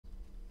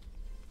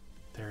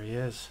There he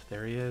is.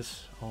 There he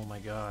is. Oh my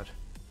god.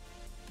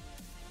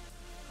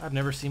 I've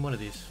never seen one of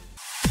these.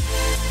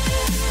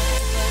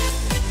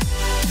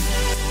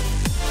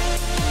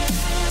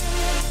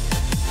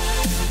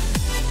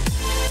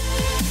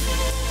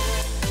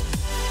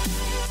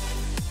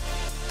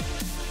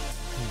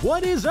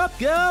 What is up,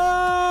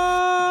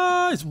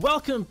 guys?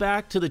 Welcome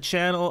back to the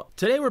channel.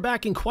 Today we're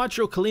back in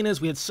Cuatro Colinas.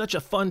 We had such a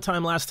fun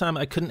time last time.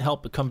 I couldn't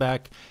help but come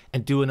back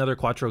and do another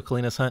Cuatro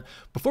Colinas hunt.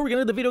 Before we get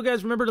into the video,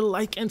 guys, remember to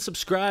like and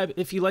subscribe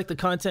if you like the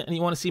content and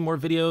you want to see more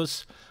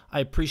videos. I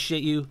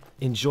appreciate you.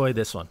 Enjoy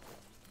this one.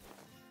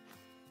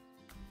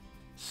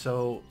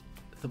 So,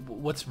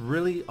 what's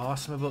really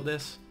awesome about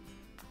this,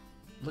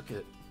 look,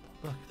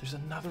 there's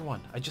another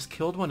one. I just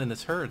killed one in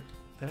this herd.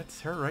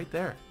 That's her right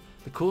there.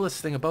 The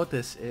coolest thing about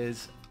this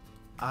is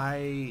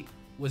I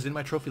was in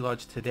my trophy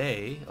lodge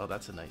today. Oh,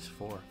 that's a nice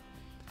 4.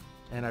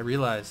 And I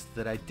realized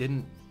that I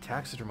didn't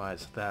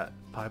taxidermize that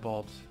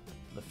piebald,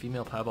 the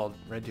female piebald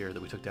red deer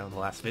that we took down in the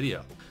last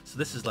video. So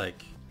this is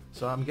like,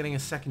 so I'm getting a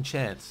second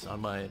chance on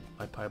my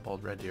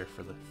piebald red deer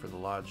for the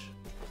lodge.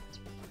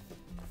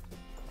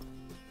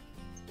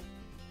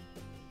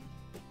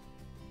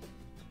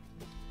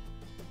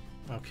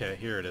 Okay,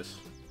 here it is.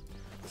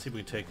 Let's see if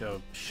we can take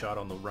a shot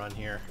on the run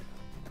here.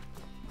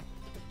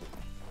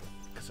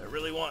 I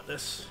really want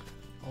this.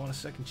 I want a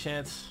second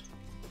chance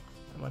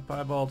on my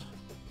piebald.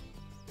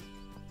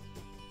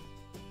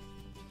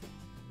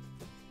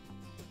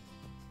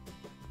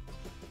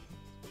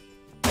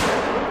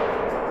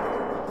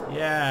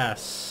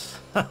 Yes!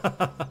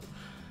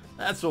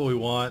 That's what we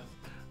want.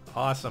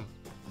 Awesome.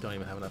 Don't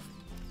even have enough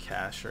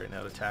cash right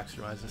now to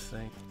taxidermize this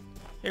thing.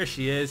 Here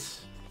she is.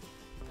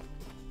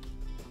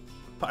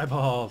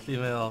 Piebald,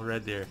 female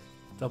red deer.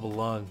 Double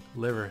lung,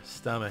 liver,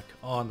 stomach,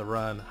 on the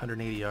run,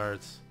 180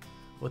 yards.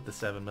 With the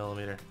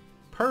 7mm.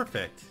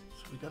 Perfect. So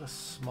we got a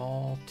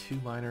small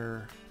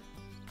 2-liner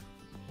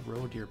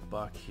roe deer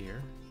buck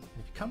here. And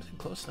if he comes in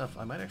close enough,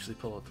 I might actually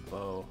pull out the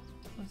bow.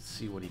 Let's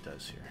see what he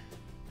does here.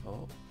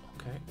 Oh,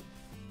 okay.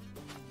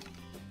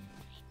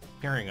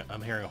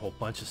 I'm hearing a whole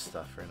bunch of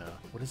stuff right now.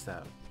 What is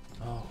that?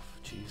 Oh,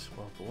 jeez,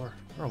 wild boar. I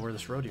don't know where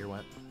this roe deer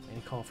went.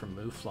 Any call from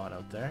Mouflon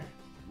out there?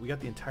 We got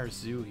the entire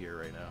zoo here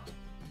right now.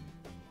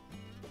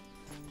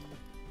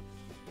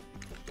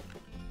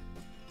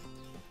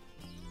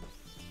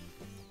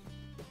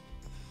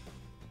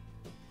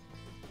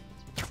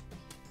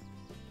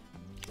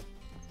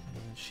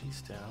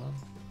 She's down.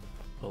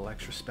 A little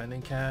extra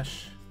spending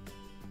cash.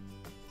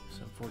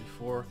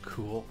 744,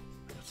 cool.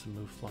 Got some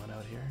Mouflon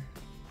out here.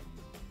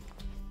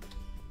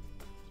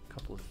 A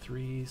couple of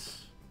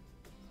 3s.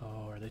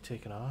 Oh, are they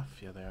taking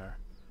off? Yeah, they are.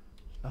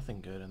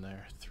 Nothing good in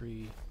there. A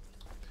 3.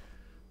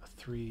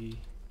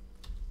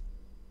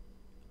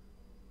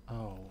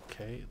 Oh,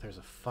 okay. There's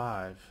a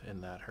 5 in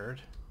that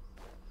herd.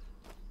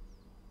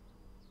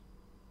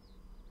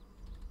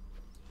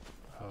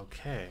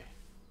 Okay.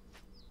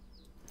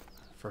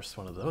 First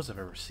one of those I've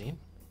ever seen.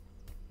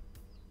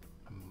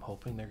 I'm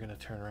hoping they're gonna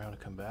turn around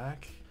and come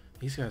back.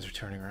 These guys are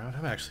turning around.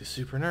 I'm actually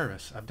super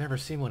nervous. I've never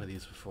seen one of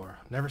these before.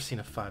 I've never seen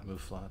a 5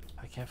 Mouflon.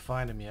 I can't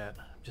find them yet.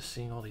 I'm just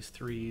seeing all these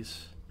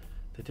 3s.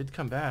 They did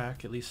come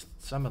back, at least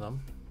some of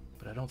them,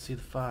 but I don't see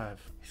the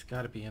 5. He's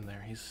gotta be in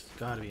there. He's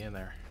gotta be in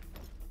there.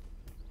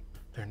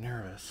 They're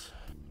nervous.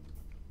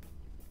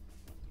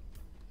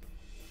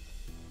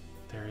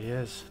 There he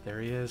is. There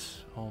he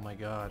is. Oh my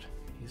god.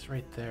 He's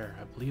right there.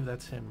 I believe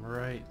that's him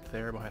right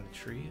there behind the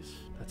trees.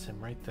 That's him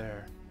right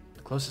there.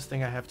 The closest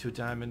thing I have to a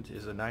diamond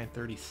is a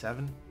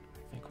 937. I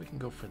think we can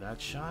go for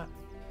that shot.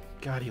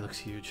 God, he looks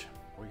huge.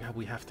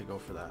 We have to go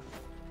for that.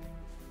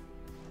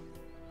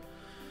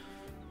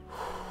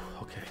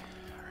 Okay,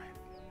 all right.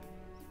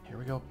 Here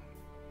we go.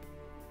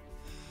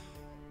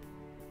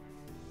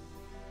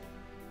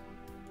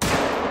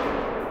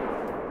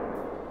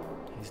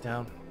 He's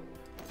down.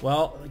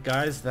 Well,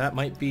 guys, that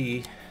might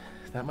be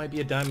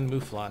a diamond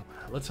Mouflon.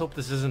 Let's hope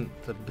this isn't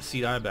the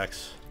Besit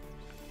Ibex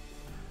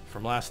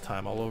from last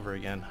time all over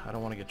again. I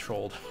don't want to get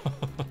trolled.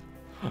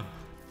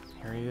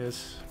 Here he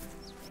is.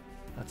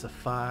 That's a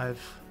 5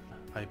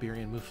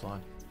 Iberian Mouflon.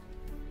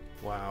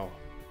 Wow.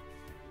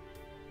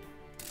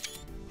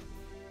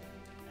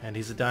 And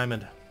he's a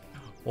diamond.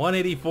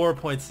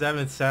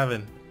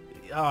 184.77.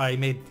 Oh, he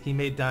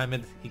made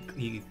diamond.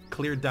 He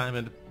cleared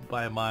diamond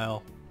by a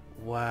mile.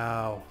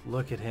 Wow,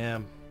 look at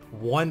him.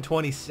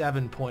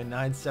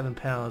 127.97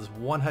 pounds,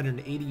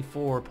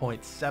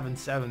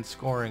 184.77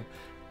 scoring,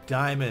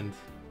 diamond,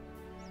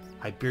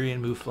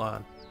 Iberian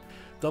Mouflon,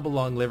 double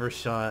long liver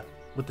shot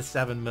with the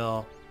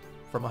 7mm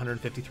from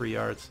 153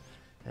 yards,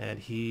 and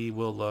he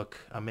will look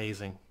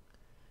amazing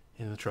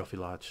in the trophy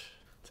lodge.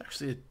 It's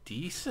actually a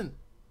decent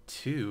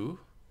 2.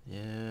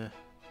 Yeah,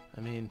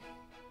 I mean,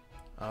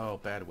 oh,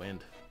 bad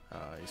wind.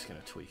 He's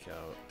gonna tweak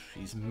out.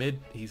 He's mid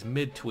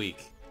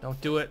tweak.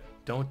 Don't do it.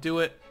 Don't do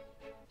it.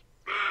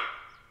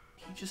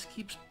 He just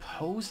keeps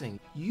posing.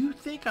 You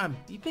think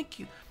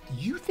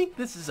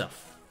this is a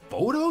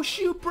photo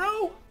shoot,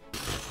 bro?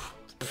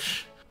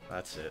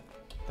 That's it.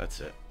 That's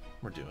it.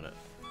 We're doing it.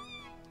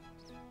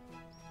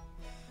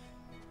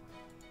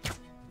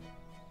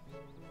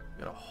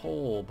 Got a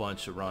whole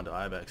bunch of Rondo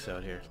Ibex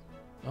out here.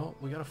 Oh,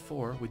 we got a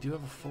 4. We do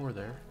have a 4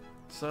 there.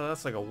 So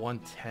that's like a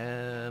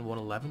 110,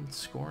 111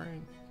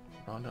 scoring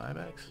Rondo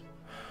Ibex.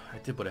 I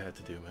did what I had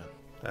to do, man.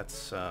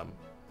 That's I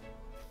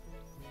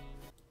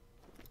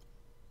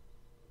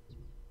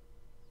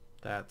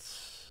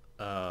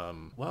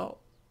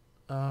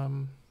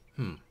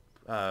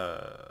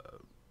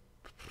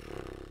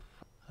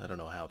don't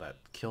know how that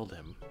killed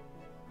him.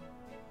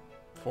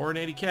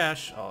 480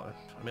 cash. Oh,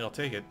 I mean, I'll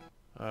take it.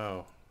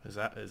 Oh, is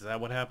that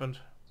what happened?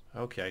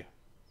 Okay.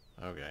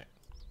 Okay.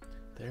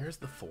 There's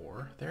the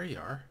 4. There you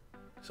are.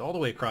 It's all the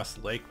way across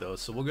the lake, though,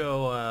 so we'll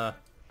go,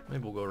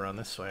 maybe we'll go around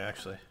this way,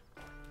 actually.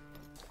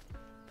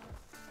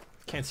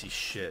 Can't see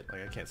shit.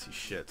 Like, I can't see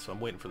shit, so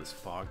I'm waiting for this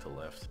fog to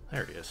lift.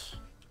 There he is.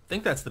 I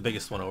think that's the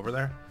biggest one over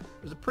there.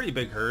 There's a pretty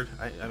big herd.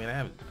 I mean,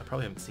 I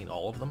probably haven't seen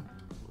all of them.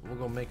 We'll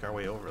go make our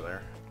way over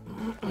there.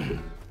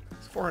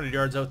 It's 400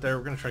 yards out there.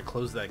 We're gonna try to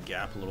close that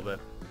gap a little bit.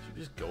 Should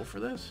we just go for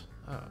this?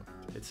 Oh,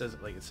 it says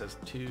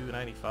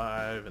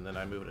 295, and then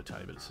I move it a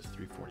tiny bit. It says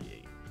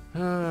 348.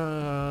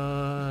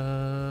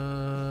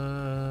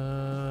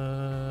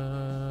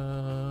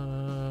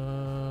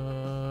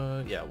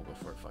 Yeah, we'll go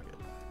for it. Fuck it.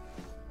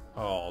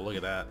 Oh, look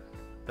at that.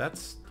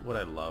 That's what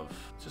I love.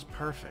 It's just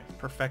perfect.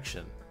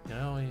 Perfection. You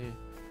know,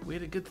 we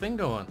had a good thing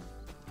going.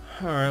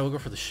 All right, we'll go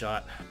for the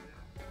shot.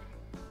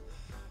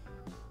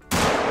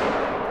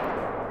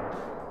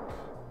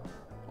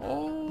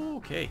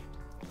 Okay.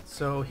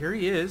 So here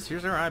he is.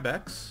 Here's our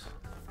Ibex.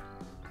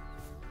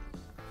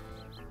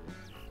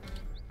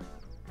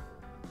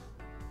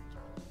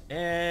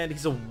 And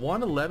he's a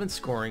 111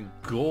 scoring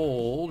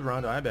gold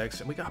Rondo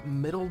Ibex, and we got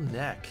middle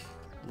neck.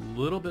 A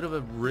little bit of a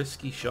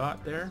risky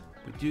shot there.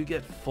 We do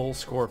get full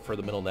score for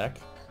the middle neck.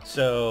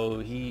 So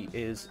he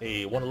is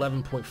a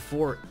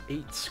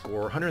 111.48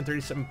 score,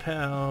 137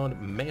 pound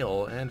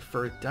male, and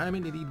for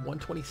diamond you need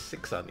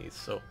 126 on these,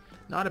 so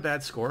not a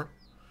bad score.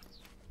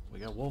 We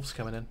got wolves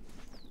coming in.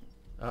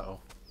 Uh-oh.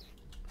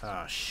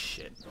 Ah,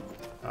 shit.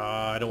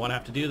 I don't want to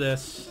have to do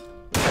this.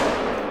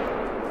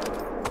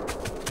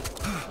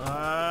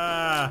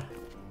 Ah!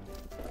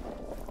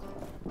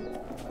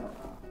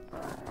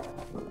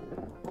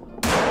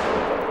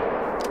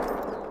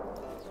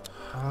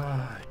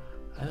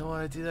 I don't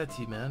want to do that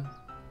to you, man.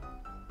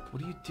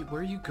 What do you do?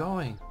 Where are you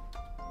going?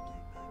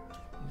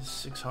 He's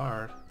 6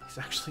 hard. He's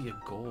actually a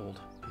gold.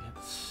 He had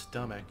the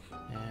stomach.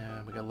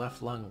 And we got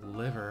left lung,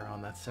 liver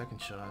on that second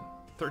shot.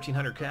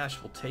 1,300 cash.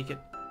 We'll take it.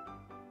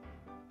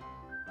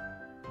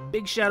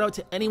 Big shout out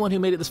to anyone who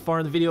made it this far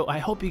in the video. I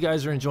hope you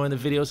guys are enjoying the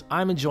videos.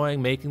 I'm enjoying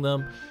making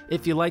them.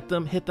 If you like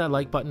them, hit that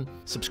like button.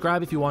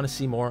 Subscribe if you want to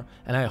see more.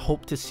 And I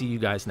hope to see you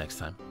guys next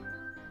time.